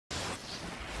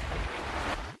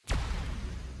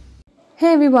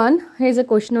Hey everyone, here's a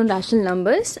question on rational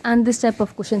numbers, and this type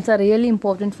of questions are really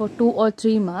important for 2 or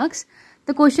 3 marks.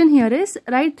 The question here is,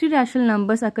 write 3 rational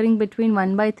numbers occurring between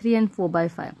 1 by 3 and 4 by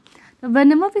 5. Now,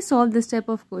 whenever we solve this type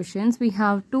of questions, we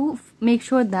have to make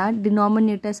sure that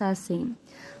denominators are same.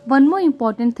 One more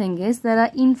important thing is there are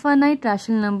infinite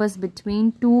rational numbers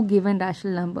between two given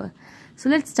rational number. So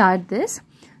let's start this.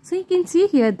 So you can see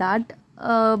here that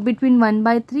between 1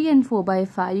 by 3 and 4 by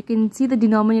 5, you can see the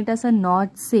denominators are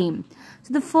not same.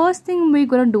 So the first thing we're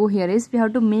going to do here is we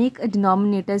have to make a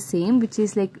denominator same, which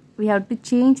is like we have to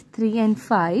change 3 and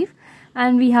 5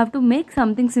 and we have to make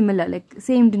something similar, like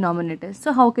same denominator.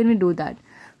 So how can we do that?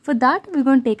 For that, we're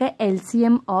going to take a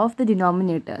LCM of the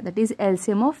denominator, that is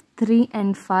LCM of 3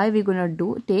 and 5. We're going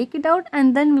to take it out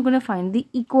and then we're going to find the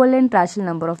equivalent rational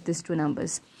number of these two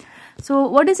numbers. So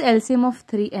what is LCM of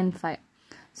 3 and 5?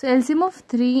 So LCM of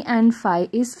 3 and 5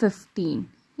 is 15.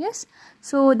 Yes.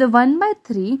 So the 1 by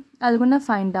 3, I'm going to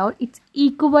find out its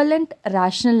equivalent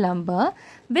rational number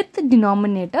with the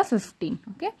denominator 15.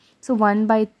 Okay. So 1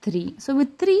 by 3. So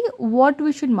with 3, what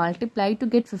we should multiply to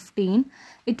get 15?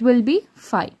 It will be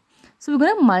 5. So we're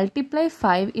going to multiply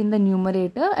 5 in the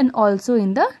numerator and also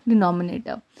in the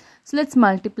denominator. So let's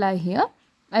multiply here.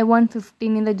 I want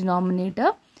 15 in the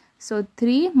denominator. So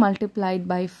 3 multiplied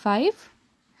by 5.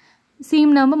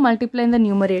 Same number multiply in the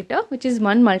numerator, which is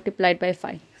 1 multiplied by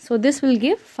 5. So this will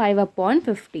give 5 upon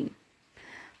 15.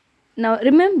 Now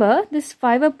remember, this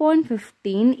 5 upon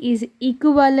 15 is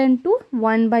equivalent to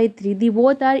 1 by 3. They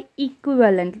both are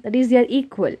equivalent, that is they are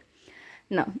equal.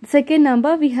 Now the second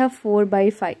number we have 4 by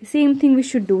 5. Same thing we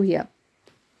should do here.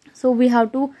 So we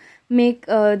have to make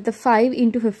the 5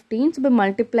 into 15, so by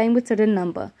multiplying with certain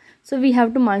number. So we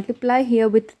have to multiply here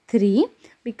with 3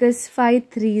 because 5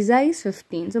 3s is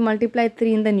 15. So multiply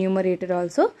 3 in the numerator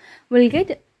also. We'll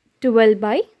get 12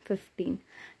 by 15.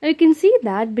 Now you can see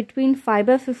that between 5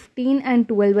 by 15 and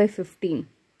 12 by 15.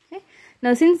 Okay?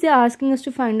 Now since they are asking us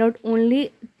to find out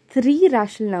only 3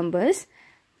 rational numbers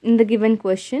in the given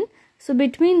question, so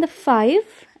between the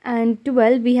 5 and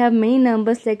 12 we have many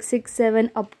numbers like 6,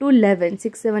 7 up to 11.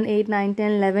 6, 7, 8, 9,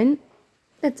 10, 11.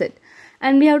 That's it.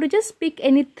 And we have to just pick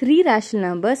any 3 rational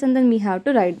numbers and then we have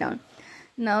to write down.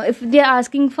 Now if they are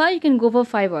asking 5, you can go for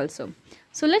 5 also.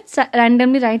 So let's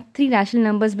randomly write 3 rational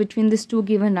numbers between these two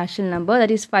given rational number,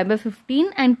 that is 5 by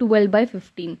 15 and 12 by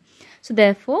 15. So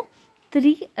therefore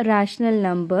 3 rational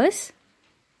numbers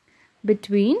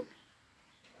between,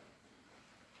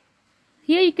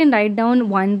 here you can write down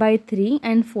 1 by 3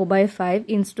 and 4 by 5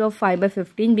 instead of 5 by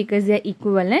 15 because they are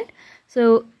equivalent.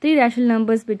 So 3 rational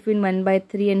numbers between 1 by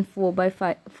 3 and 4 by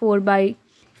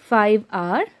 5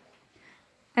 are,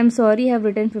 I'm sorry I have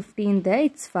written 15 there,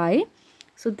 it's 5.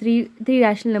 So 3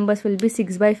 rational numbers will be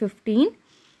 6 by 15,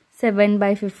 7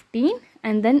 by 15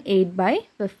 and then 8 by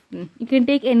 15. You can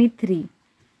take any 3.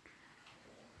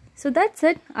 So that's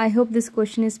it. I hope this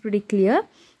question is pretty clear.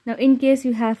 Now in case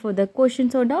you have further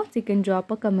questions or doubts, you can drop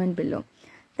a comment below.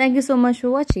 Thank you so much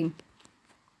for watching.